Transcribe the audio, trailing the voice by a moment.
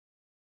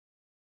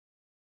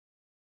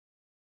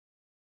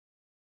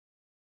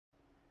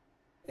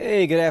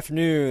Hey, good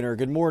afternoon, or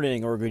good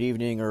morning, or good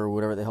evening, or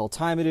whatever the hell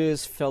time it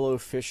is, fellow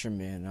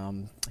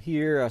fishermen.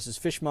 Here, this is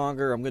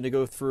Fishmonger. I'm going to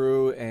go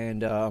through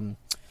and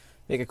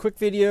make a quick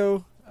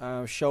video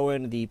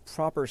showing the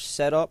proper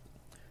setup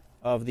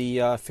of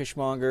the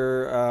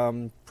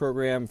Fishmonger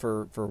program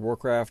for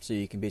Warcraft, so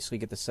you can basically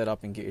get the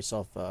setup and get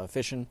yourself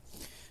fishing.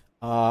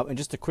 And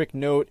just a quick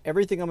note,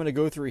 everything I'm going to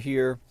go through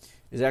here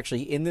is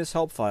actually in this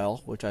help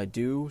file, which I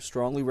do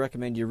strongly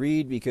recommend you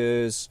read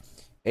because,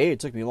 A, it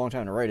took me a long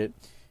time to write it,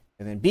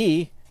 and then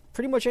B,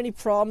 pretty much any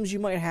problems you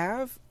might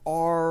have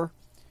are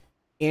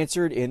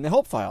answered in the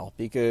help file,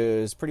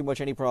 because pretty much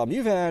any problem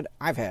you've had,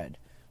 I've had.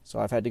 So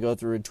I've had to go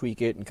through and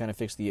tweak it and kind of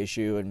fix the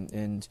issue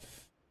and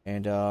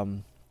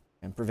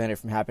prevent it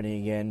from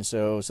happening again.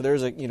 So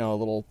there's a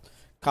little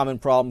common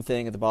problem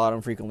thing at the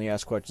bottom, frequently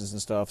asked questions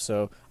and stuff.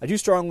 So I do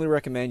strongly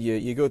recommend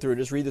you go through and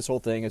just read this whole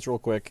thing. It's real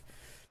quick.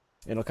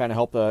 It'll kind of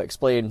help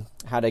explain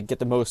how to get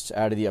the most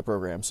out of the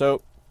program.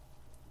 So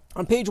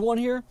on page 1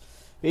 here,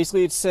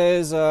 basically it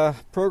says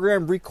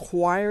program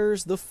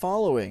requires the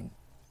following.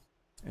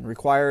 And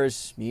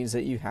requires means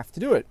that you have to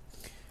do it.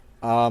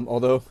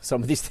 Although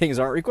some of these things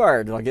aren't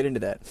required, and I'll get into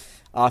that.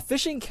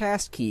 Fishing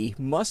cast key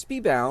must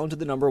be bound to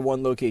the number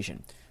 1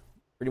 location.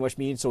 Pretty much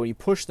means so when you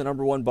push the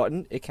number 1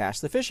 button, it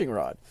casts the fishing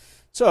rod.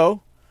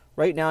 So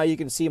right now you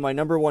can see my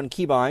number 1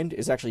 keybind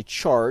is actually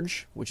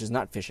charge, which is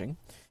not fishing.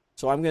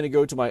 So I'm going to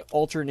go to my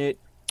alternate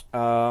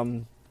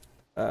tool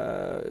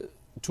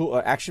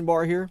action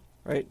bar here,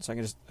 right? So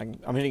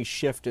I'm hitting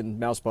shift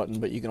and mouse button,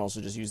 but you can also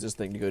just use this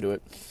thing to go to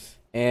it.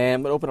 And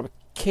I'm going to open up a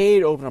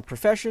K to open up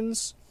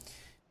professions.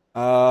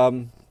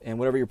 And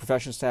whatever your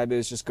professions tab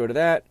is, just go to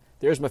that.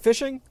 There's my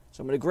fishing.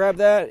 So I'm going to grab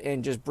that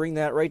and just bring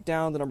that right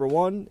down to number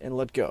 1 and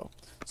let go.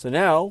 So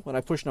now when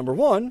I push number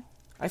 1,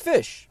 I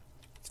fish.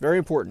 It's very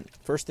important.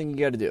 First thing you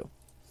got to do.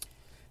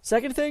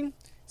 Second thing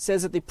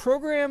says that the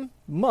program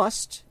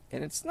must,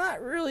 and it's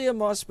not really a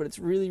must, but it's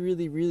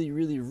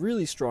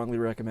really strongly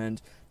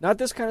recommend. Not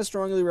this kind of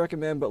strongly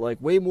recommend, but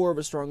like way more of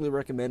a strongly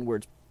recommend where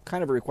it's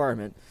kind of a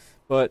requirement.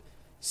 But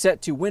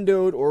set to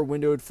windowed or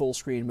windowed full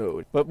screen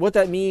mode. But what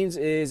that means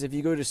is if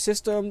you go to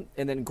system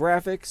and then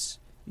graphics,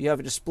 you have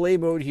a display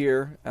mode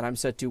here, and I'm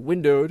set to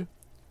windowed.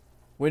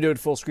 Windowed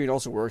full screen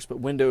also works, but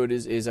windowed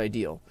is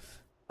ideal.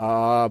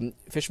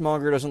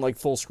 Fishmonger doesn't like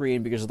full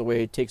screen because of the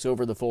way it takes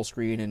over the full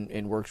screen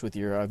and works with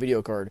your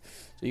video card.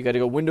 So you got to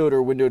go windowed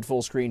or windowed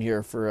full screen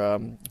here for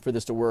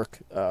this to work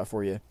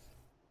for you.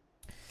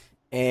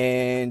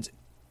 And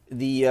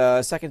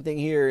the second thing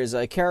here is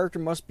a character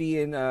must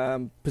be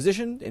in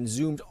positioned and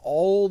zoomed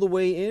all the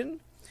way in,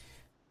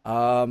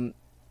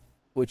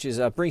 which is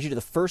brings you to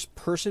the first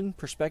person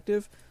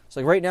perspective.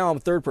 So like right now I'm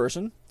third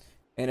person,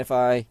 and if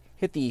I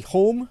hit the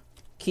home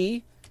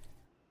key,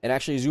 it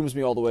actually zooms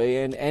me all the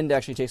way in and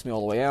actually takes me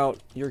all the way out.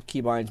 Your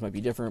keybinds might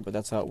be different, but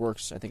that's how it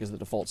works, I think, is the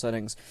default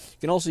settings. You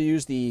can also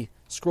use the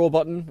scroll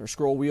button or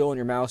scroll wheel on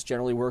your mouse,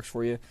 generally works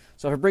for you.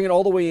 So if I bring it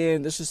all the way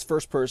in, this is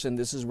first person,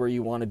 this is where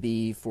you want to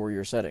be for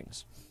your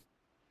settings.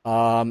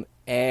 And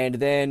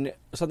then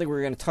something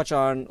we're going to touch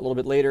on a little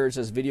bit later, it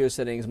says video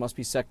settings must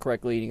be set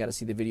correctly, and you got to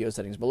see the video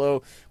settings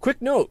below.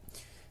 Quick note,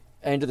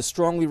 and to the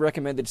strongly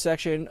recommended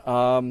section,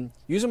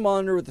 use a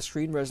monitor with the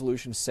screen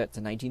resolution set to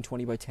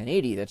 1920 by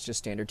 1080. That's just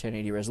standard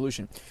 1080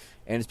 resolution.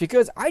 And it's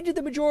because I did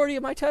the majority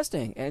of my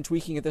testing and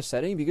tweaking at this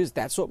setting because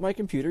that's what my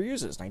computer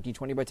uses,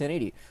 1920 by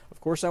 1080.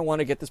 Of course, I want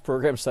to get this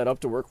program set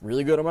up to work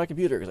really good on my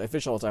computer because I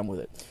fish all the time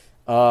with it.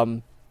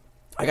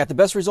 I got the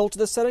best results of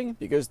this setting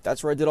because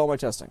that's where I did all my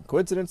testing.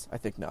 Coincidence? I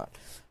think not.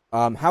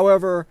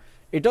 However,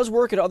 it does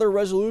work at other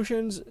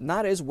resolutions,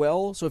 not as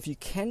well. So if you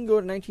can go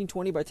to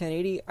 1920 by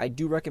 1080, I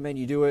do recommend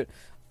you do it.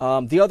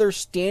 The other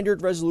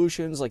standard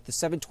resolutions, like the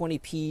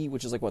 720p,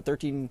 which is like what,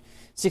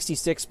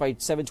 1366 by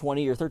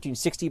 720 or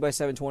 1360 by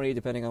 720,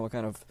 depending on what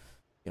kind of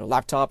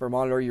laptop or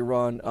monitor you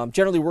run,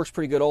 generally works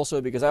pretty good also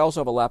because I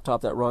also have a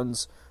laptop that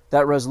runs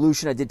that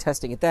resolution. I did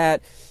testing at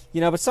that,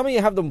 but some of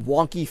you have them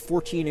wonky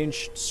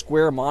 14-inch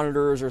square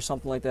monitors or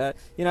something like that.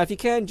 If you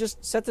can,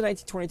 just set the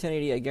 1920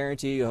 1080. I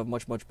guarantee you'll have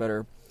much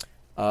better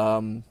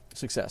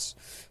success.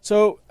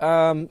 So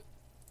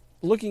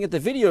looking at the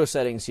video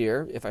settings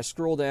here, if I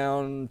scroll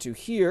down to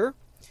here,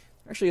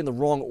 actually in the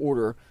wrong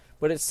order,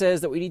 but it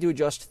says that we need to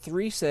adjust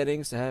 3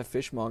 settings to have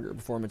Fishmonger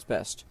perform its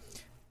best.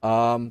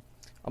 I'm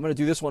going to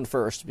do this one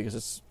first because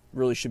it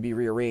really should be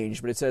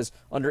rearranged, but it says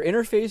under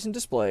interface and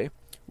display,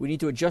 we need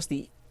to adjust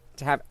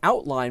to have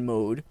outline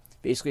mode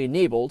basically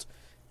enabled,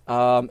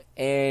 and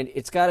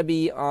it's got to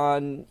be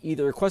on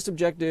either quest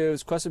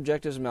objectives,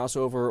 mouse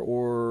over,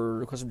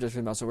 or quest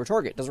objectives, mouse over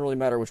target. Doesn't really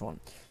matter which one.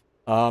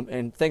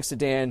 And thanks to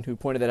Dan who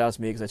pointed that out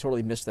to me because I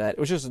totally missed that. It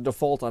was just a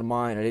default on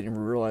mine. I didn't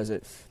even realize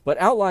it. But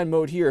outline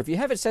mode here, if you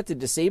have it set to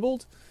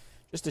disabled,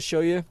 just to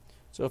show you.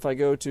 So if I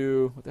go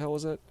to, what the hell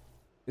was that?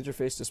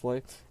 Interface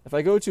display. If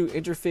I go to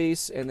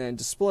interface and then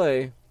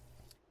display,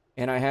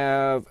 and I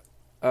have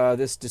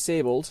this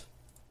disabled,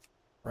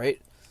 right?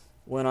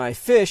 When I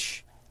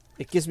fish,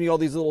 it gives me all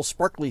these little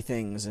sparkly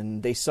things,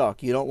 and they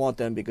suck. You don't want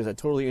them because that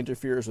totally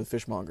interferes with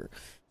Fishmonger.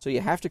 So you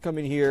have to come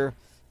in here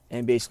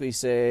and basically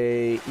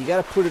say, you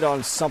got to put it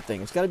on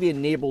something. It's got to be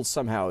enabled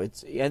somehow.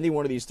 It's any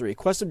one of these three.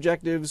 Quest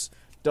objectives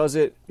does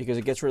it because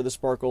it gets rid of the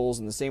sparkles,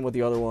 and the same with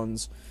the other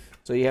ones.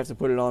 So you have to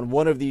put it on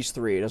one of these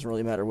three. It doesn't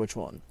really matter which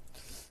one.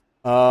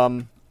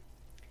 And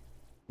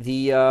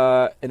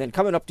then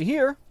coming up to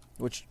here,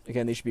 which,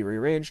 again, they should be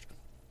rearranged.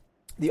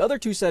 The other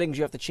two settings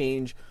you have to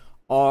change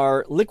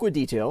are liquid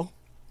detail.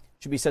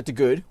 Should be set to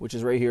good, which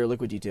is right here,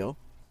 liquid detail.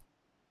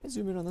 Can I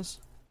zoom in on this?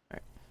 All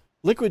right.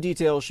 Liquid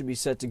detail should be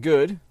set to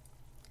good.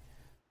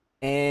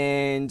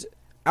 And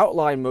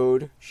outline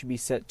mode should be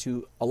set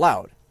to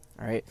allowed.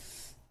 All right.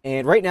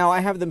 And right now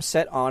I have them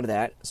set on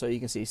that. So you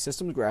can see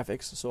system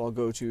graphics. So I'll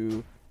go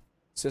to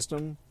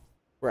system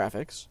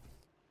graphics.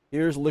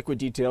 Here's liquid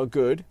detail,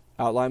 good.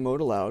 Outline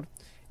mode allowed.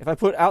 If I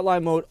put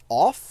outline mode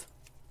off,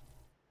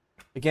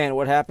 again,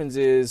 what happens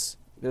is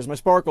there's my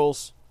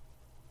sparkles.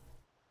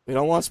 We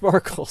don't want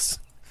sparkles.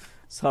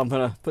 So I'm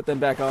going to put them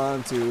back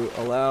on to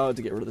allow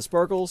to get rid of the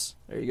sparkles.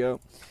 There you go.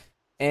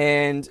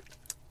 And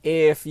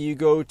if you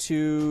go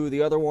to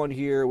the other one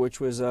here, which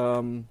was,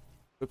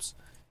 oops.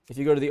 If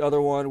you go to the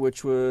other one,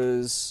 which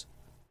was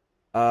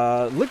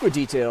liquid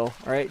detail,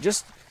 all right,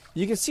 just,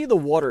 you can see the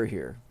water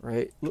here,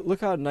 right?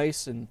 Look how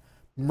nice and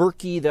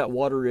murky that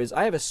water is.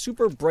 I have a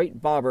super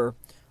bright bobber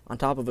on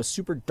top of a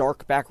super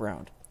dark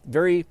background.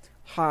 Very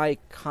high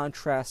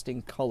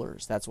contrasting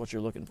colors. That's what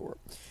you're looking for.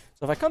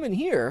 So if I come in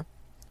here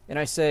and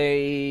I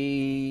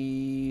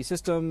say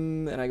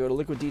system and I go to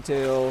liquid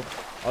detail,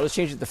 I'll just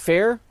change it to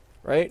fair,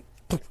 right?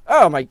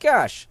 Oh my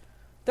gosh,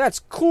 that's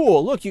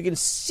cool. Look, you can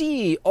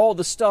see all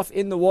the stuff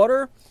in the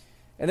water.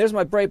 And there's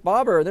my bright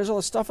bobber. There's all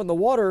the stuff in the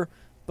water,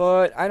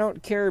 but I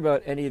don't care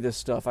about any of this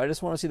stuff. I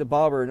just want to see the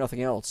bobber and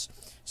nothing else.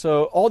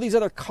 So all these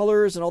other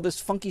colors and all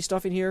this funky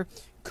stuff in here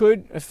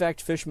could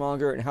affect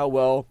Fishmonger and how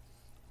well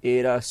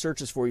it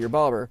searches for your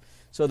bobber.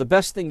 So the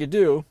best thing to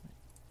do,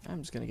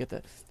 I'm just going to get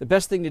that. The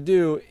best thing to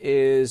do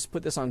is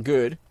put this on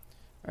good.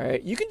 All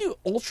right, you can do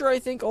Ultra, I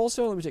think,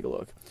 also. Let me take a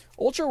look.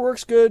 Ultra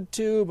works good,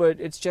 too,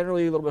 but it's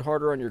generally a little bit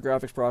harder on your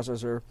graphics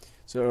processor.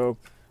 So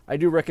I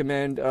do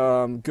recommend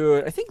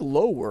good. I think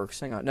low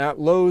works. Hang on. Now,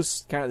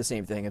 low's kind of the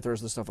same thing. It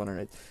throws the stuff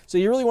underneath. So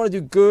you really want to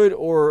do good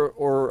or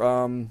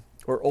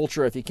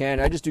Ultra if you can.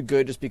 I just do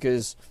good just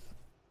because,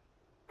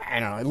 I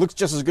don't know, it looks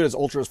just as good as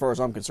Ultra as far as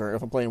I'm concerned.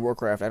 If I'm playing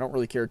Warcraft, I don't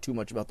really care too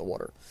much about the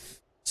water.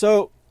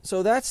 So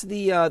that's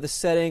the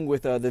setting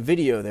with the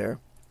video there.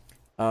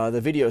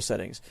 The video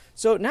settings.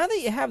 So now that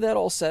you have that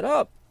all set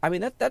up, I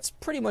mean, that's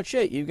pretty much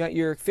it. You've got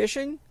your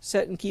fishing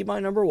set in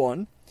keybind number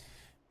 1.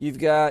 You've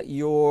got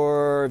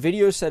your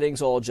video settings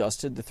all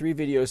adjusted, the 3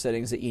 video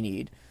settings that you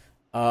need.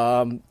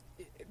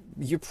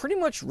 You're pretty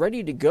much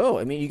ready to go.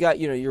 I mean, you got,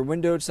 your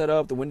windowed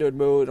setup, the windowed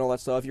mode, and all that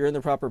stuff. You're in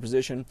the proper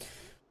position.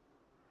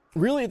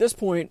 Really, at this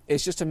point,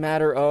 it's just a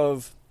matter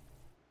of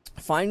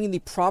finding the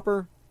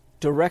proper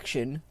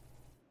direction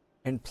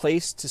and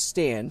place to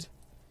stand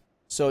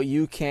so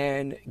you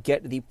can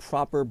get the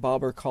proper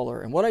bobber color.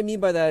 And what I mean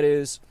by that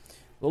is,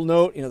 little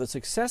note, the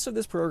success of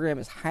this program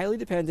is highly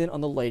dependent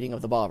on the lighting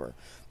of the bobber.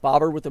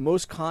 Bobber with the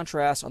most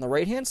contrast on the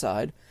right-hand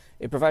side,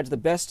 it provides the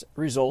best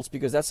results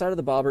because that side of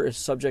the bobber is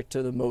subject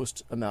to the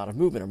most amount of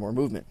movement or more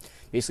movement.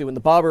 Basically, when the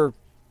bobber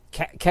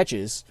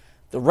catches,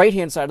 the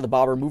right-hand side of the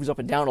bobber moves up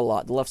and down a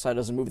lot. The left side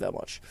doesn't move that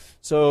much.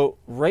 So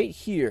right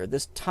here,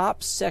 this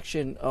top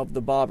section of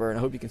the bobber, and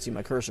I hope you can see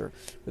my cursor,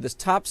 but this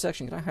top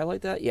section, can I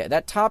highlight that? Yeah,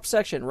 that top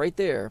section right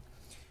there,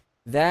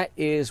 that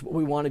is what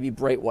we want to be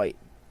bright white.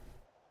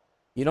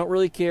 You don't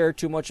really care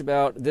too much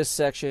about this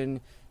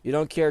section. You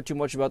don't care too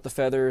much about the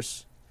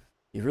feathers.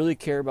 You really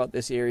care about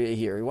this area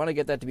here. We want to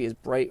get that to be as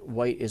bright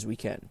white as we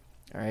can.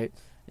 All right?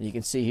 And you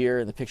can see here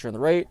in the picture on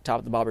the right, top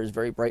of the bobber is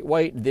very bright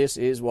white. This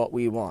is what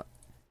we want.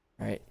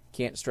 All right?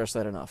 Can't stress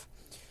that enough.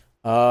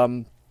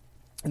 And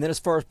then as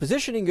far as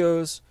positioning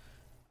goes,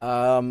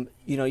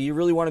 you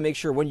really want to make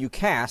sure when you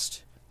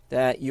cast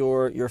that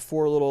your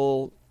 4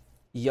 little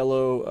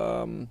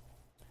yellow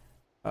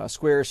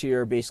squares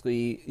here,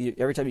 basically,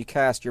 every time you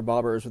cast, your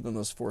bobber is within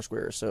those 4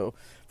 squares. So,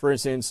 for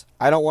instance,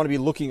 I don't want to be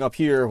looking up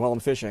here while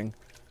I'm fishing.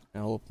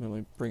 Now, let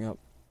me bring up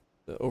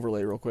the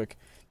overlay real quick,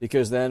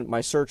 because then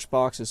my search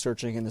box is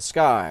searching in the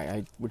sky.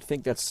 I would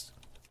think that's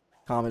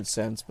common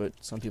sense, but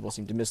some people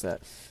seem to miss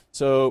that.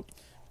 So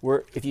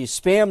if you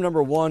spam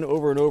number 1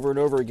 over and over and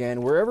over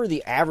again, wherever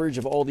the average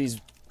of all these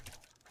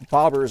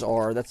bobbers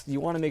are, you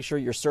want to make sure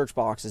your search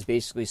box is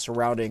basically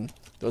surrounding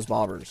those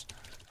bobbers.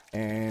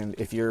 And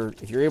if you're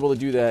able to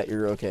do that,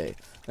 you're okay.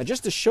 Now,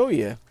 just to show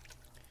you,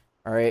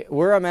 all right,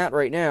 where I'm at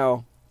right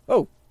now.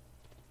 Oh,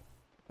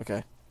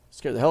 okay,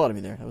 scared the hell out of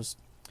me there. That was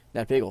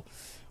that bagel.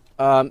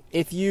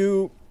 If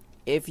you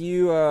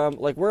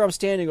like where I'm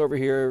standing over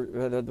here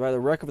by the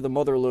wreck of the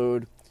mother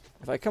lode,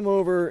 if I come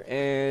over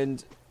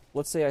and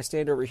let's say I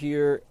stand over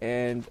here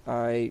and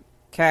I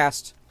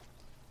cast,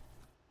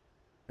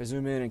 I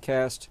zoom in and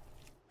cast,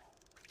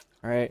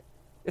 all right,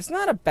 it's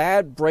not a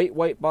bad bright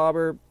white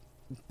bobber,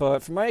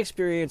 but from my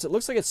experience, it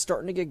looks like it's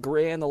starting to get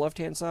gray on the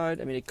left-hand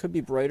side. I mean, it could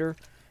be brighter.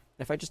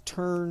 If I just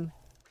turn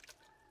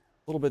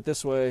a little bit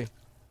this way,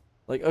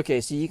 like,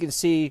 okay, so you can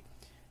see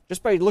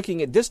just by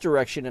looking at this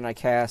direction and I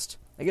cast,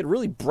 I get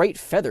really bright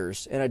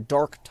feathers and a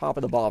dark top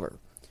of the bobber.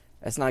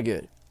 That's not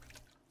good.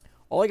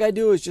 All I gotta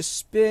do is just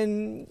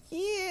spin,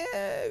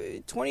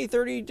 20,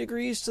 30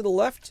 degrees to the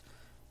left,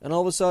 and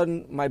all of a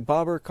sudden my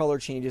bobber color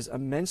changes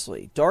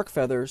immensely. Dark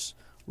feathers,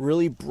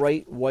 really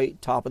bright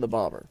white top of the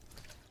bobber.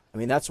 I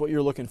mean, that's what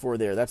you're looking for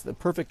there. That's the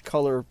perfect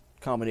color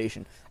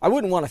combination. I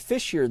wouldn't want to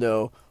fish here,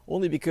 though,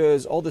 only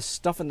because all this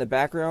stuff in the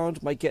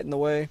background might get in the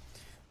way.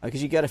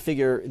 Because you got to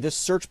figure, this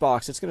search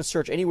box, it's going to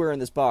search anywhere in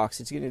this box.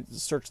 It's going to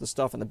search the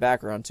stuff in the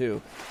background,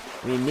 too.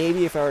 I mean,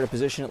 maybe if I were to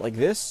position it like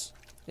this,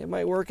 it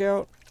might work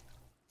out.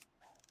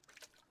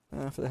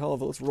 For the hell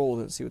of it, let's roll with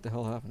it and see what the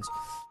hell happens.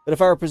 But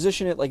if I were to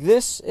position it like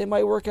this, it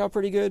might work out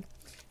pretty good.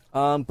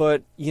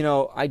 But, you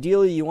know,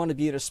 ideally you want to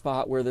be in a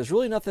spot where there's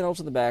really nothing else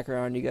in the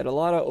background. You got a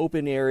lot of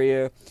open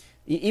area.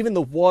 Even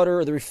the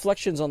water, the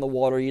reflections on the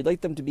water, you'd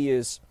like them to be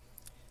as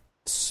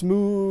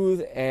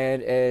smooth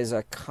and as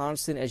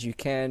constant as you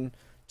can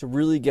to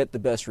really get the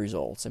best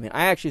results. I mean,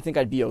 I actually think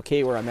I'd be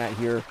okay where I'm at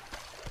here.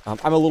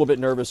 I'm a little bit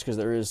nervous because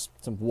there is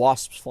some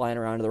wasps flying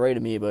around to the right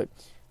of me, but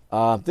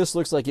this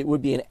looks like it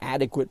would be an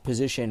adequate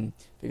position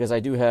because I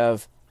do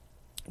have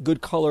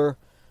good color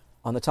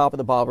on the top of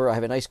the bobber. I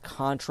have a nice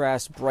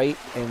contrast, bright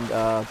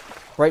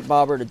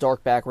bobber to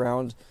dark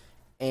background,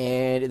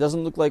 and it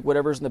doesn't look like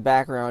whatever's in the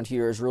background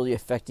here is really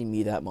affecting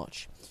me that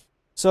much.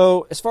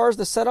 So as far as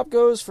the setup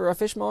goes for a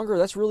fishmonger,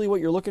 that's really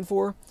what you're looking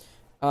for.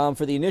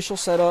 For the initial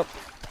setup,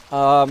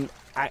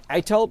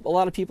 I tell a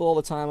lot of people all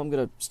the time, I'm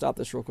going to stop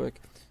this real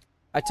quick.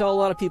 I tell a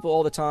lot of people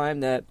all the time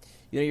that,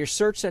 you know, your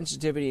search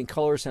sensitivity and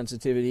color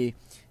sensitivity,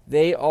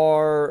 they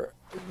are,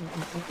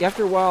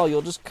 after a while,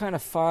 you'll just kind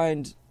of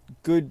find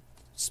good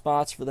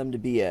spots for them to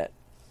be at.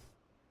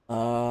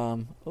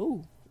 My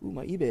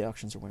eBay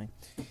auctions are winning.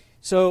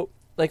 So,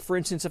 like, for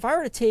instance, if I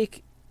were to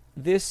take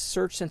this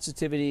search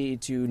sensitivity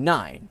to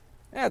 9,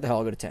 the hell,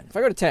 I'll go to 10. If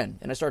I go to 10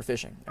 and I start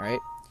fishing, all right,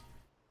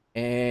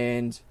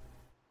 and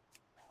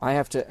I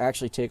have to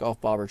actually take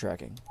off bobber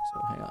tracking.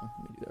 So, hang on,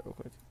 let me do that real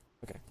quick.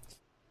 Okay.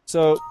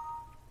 So,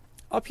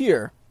 up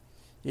here,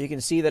 you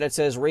can see that it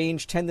says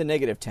range 10 to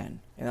negative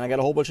 10. And I got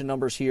a whole bunch of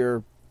numbers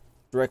here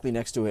directly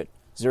next to it.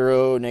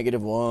 0,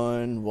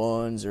 -1,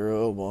 1,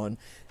 0, 1.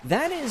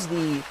 That is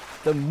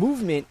the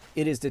movement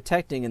it is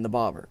detecting in the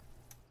bobber.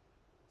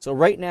 So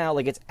right now,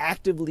 like, it's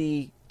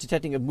actively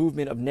detecting a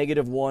movement of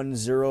 -1,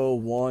 0,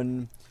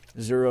 1,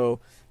 0.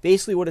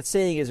 Basically what it's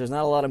saying is there's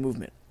not a lot of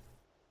movement.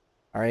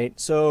 All right,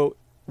 so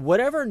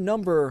whatever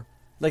number,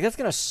 like, that's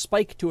going to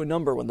spike to a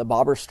number when the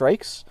bobber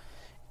strikes.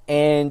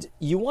 And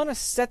you want to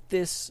set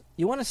this,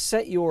 you want to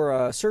set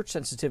your search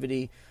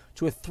sensitivity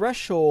to a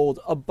threshold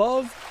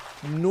above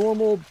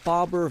normal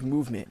bobber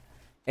movement.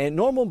 And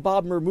normal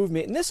bobber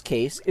movement in this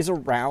case is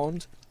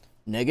around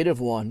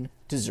 -1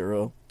 to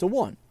 0 to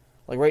 1.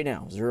 Like right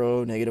now,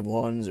 0,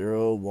 -1,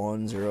 0,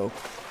 1, 0,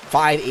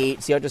 5,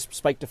 8. See how it just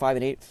spiked to 5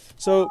 and 8?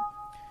 So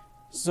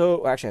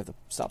actually I have to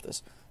stop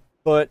this.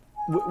 But,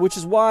 which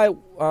is why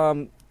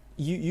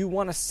you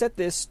want to set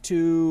this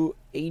to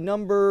a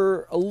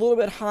number a little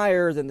bit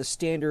higher than the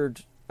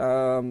standard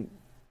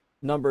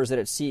numbers that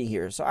it's seeing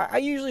here. So I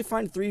usually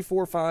find 3,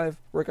 4,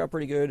 5 work out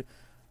pretty good.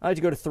 I like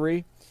to go to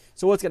 3.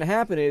 So what's going to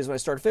happen is when I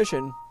start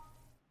fishing,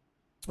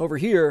 over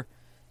here,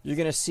 you're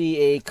going to see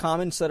a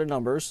common set of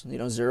numbers,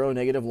 0,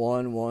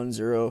 -1, 1,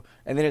 0.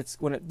 And then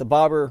the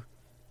bobber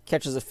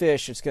catches a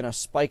fish, it's going to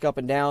spike up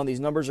and down. These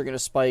numbers are going to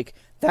spike.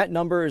 That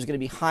number is going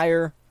to be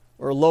higher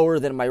or lower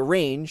than my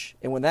range.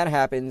 And when that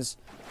happens,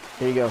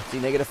 there you go. See,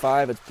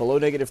 -5, it's below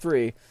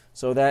 -3.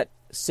 So that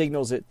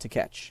signals it to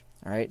catch.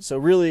 All right. So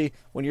really,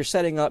 when you're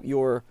setting up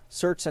your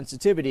search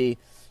sensitivity,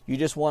 you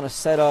just want to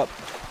set up,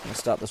 I'm going to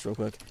stop this real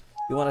quick.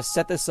 You want to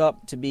set this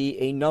up to be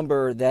a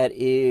number that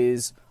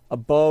is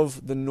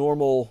above the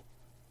normal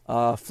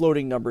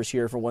floating numbers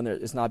here for when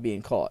it's not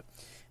being caught.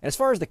 And as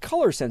far as the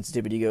color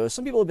sensitivity goes,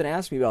 some people have been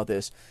asking me about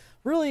this.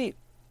 Really,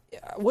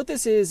 what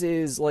this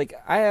is like,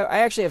 I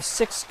actually have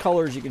 6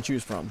 colors you can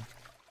choose from.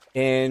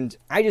 And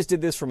I just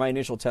did this for my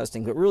initial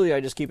testing, but really I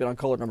just keep it on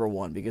color number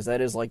 1 because that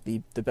is like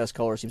the best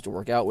color it seems to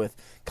work out with.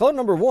 Color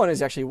number 1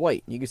 is actually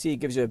white. You can see it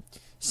gives you a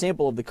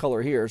sample of the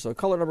color here. So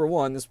color number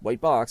 1, this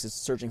white box, is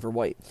searching for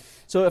white.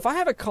 So if I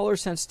have a color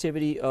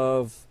sensitivity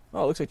of, it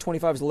looks like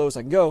 25 is the lowest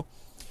I can go.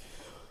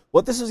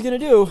 What this is going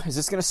to do is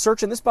it's going to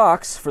search in this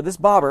box for this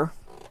bobber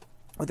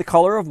with the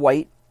color of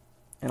white,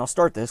 and I'll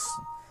start this,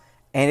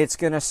 and it's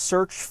going to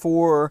search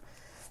for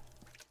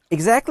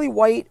exactly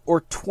white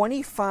or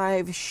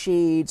 25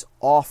 shades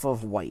off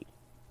of white.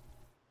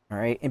 All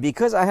right, and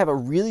because I have a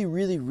really,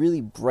 really,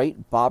 really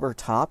bright bobber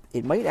top,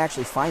 it might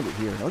actually find it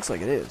here. It looks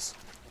like it is.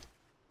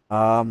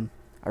 I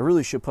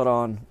really should put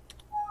on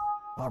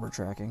bobber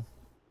tracking.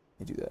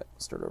 Let me do that.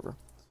 Start over.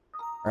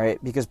 All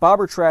right, because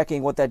bobber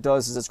tracking, what that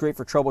does is it's great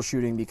for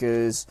troubleshooting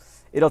because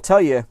it'll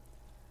tell you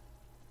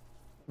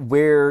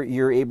where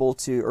you're able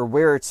to, or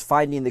where it's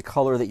finding the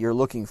color that you're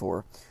looking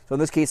for. So in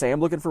this case, I am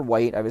looking for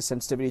white. I have a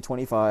sensitivity of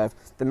 25.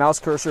 The mouse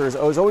cursor is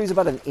always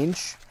about an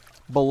inch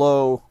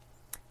below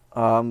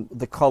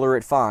the color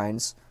it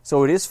finds.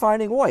 So it is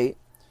finding white,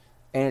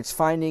 and it's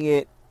finding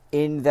it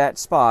in that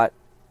spot,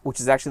 which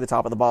is actually the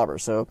top of the bobber.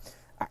 So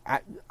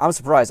I'm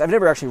surprised. I've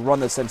never actually run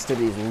the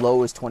sensitivity as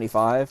low as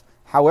 25.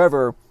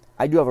 However,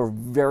 I do have a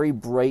very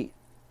bright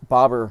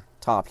bobber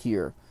top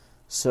here.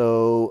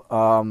 So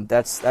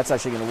that's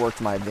actually going to work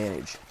to my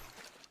advantage.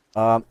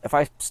 If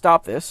I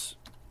stop this,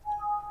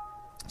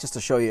 just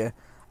to show you,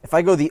 if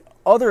I go the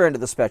other end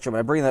of the spectrum and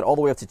I bring that all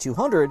the way up to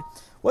 200,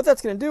 what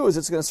that's going to do is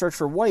it's going to search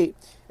for white,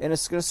 and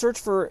it's going to search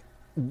for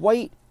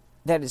white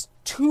that is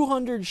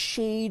 200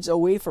 shades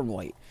away from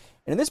white.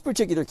 And in this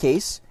particular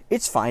case,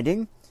 it's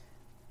finding,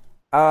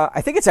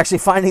 I think it's actually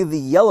finding the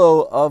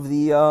yellow of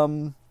the,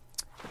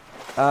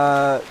 no,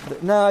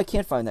 I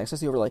can't find that because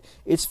that's the overlay.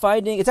 It's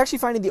actually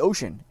finding the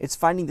ocean. It's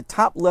finding the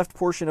top left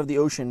portion of the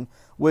ocean,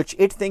 which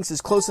it thinks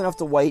is close enough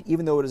to white,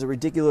 even though it is a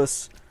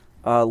ridiculous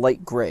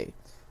light gray.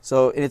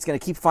 So, and it's going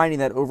to keep finding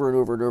that over and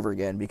over and over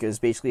again, because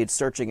basically it's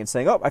searching and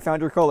saying, oh, I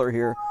found your color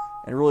here,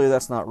 and really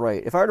that's not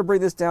right. If I were to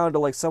bring this down to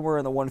like somewhere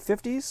in the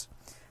 150s,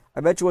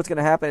 I bet you what's going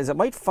to happen is it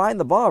might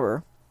find the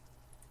bobber,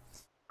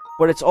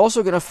 but it's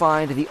also going to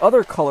find the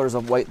other colors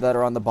of white that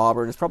are on the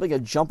bobber, and it's probably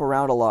going to jump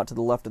around a lot to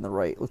the left and the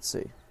right. Let's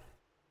see.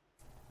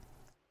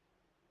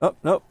 Oh,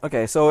 nope.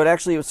 Okay, so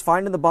it was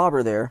finding the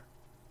bobber there.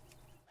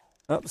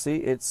 Oh, see,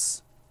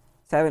 it's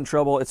having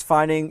trouble. It's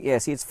finding, yeah,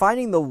 see, it's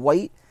finding the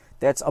white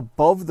that's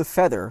above the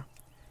feather,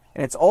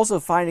 and it's also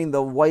finding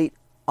the white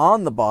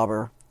on the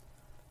bobber,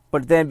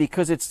 but then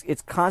because it's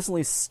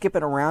constantly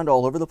skipping around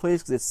all over the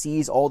place because it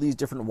sees all these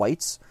different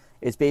whites,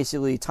 it's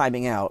basically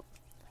timing out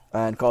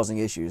and causing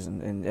issues,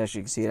 and as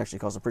you can see, it actually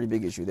caused a pretty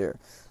big issue there.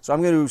 So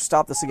I'm going to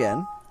stop this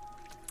again,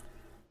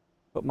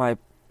 put my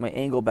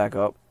angle back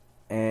up,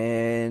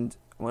 and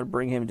I'm going to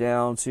bring him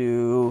down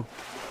to,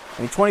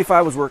 I mean,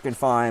 25 was working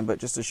fine, but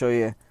just to show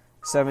you,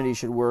 70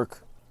 should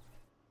work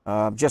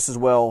just as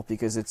well,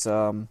 because it's,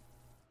 from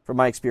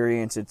my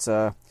experience, it's,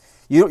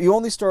 you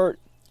only start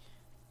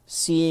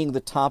seeing the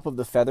top of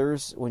the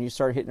feathers when you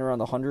start hitting around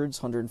the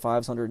hundreds,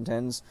 105s,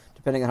 110s,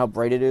 depending on how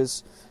bright it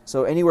is.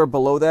 So anywhere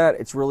below that,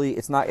 it's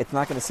not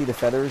going to see the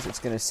feathers, it's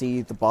going to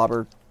see the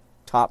bobber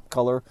top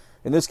color.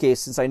 In this case,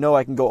 since I know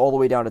I can go all the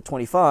way down to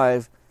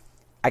 25,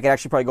 I can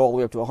actually probably go all the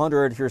way up to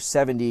 100. Here's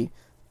 70.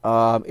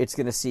 It's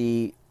going to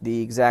see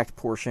the exact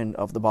portion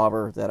of the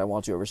bobber that I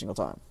want to every single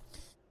time.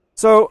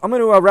 So I'm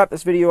going to wrap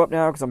this video up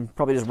now because I'm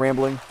probably just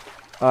rambling.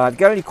 If you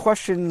got any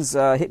questions,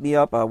 hit me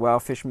up,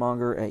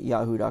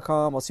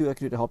 wowfishmonger@yahoo.com. I'll see what I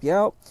can do to help you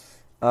out.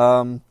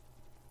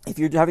 If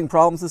you're having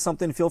problems with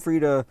something, feel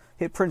free to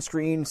hit print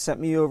screen, send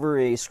me over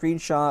a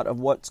screenshot of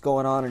what's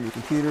going on your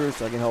computer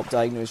so I can help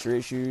diagnose your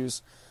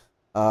issues.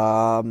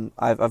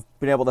 I've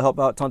been able to help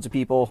out tons of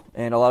people,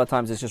 and a lot of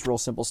times it's just real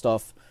simple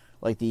stuff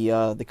like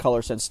the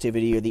color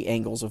sensitivity or the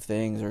angles of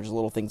things, or just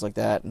little things like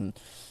that. And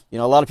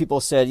a lot of people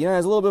said,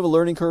 there's a little bit of a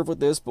learning curve with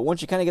this, but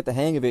once you kind of get the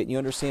hang of it and you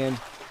understand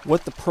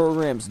what the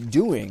program's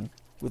doing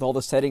with all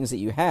the settings that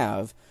you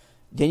have,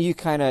 then you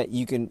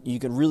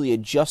can really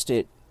adjust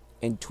it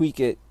and tweak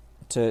it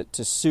to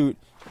suit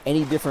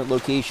any different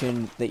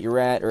location that you're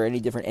at or any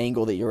different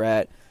angle that you're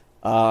at,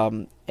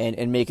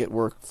 and make it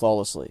work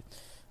flawlessly.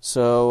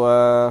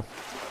 So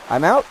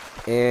I'm out,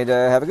 and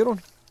have a good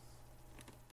one.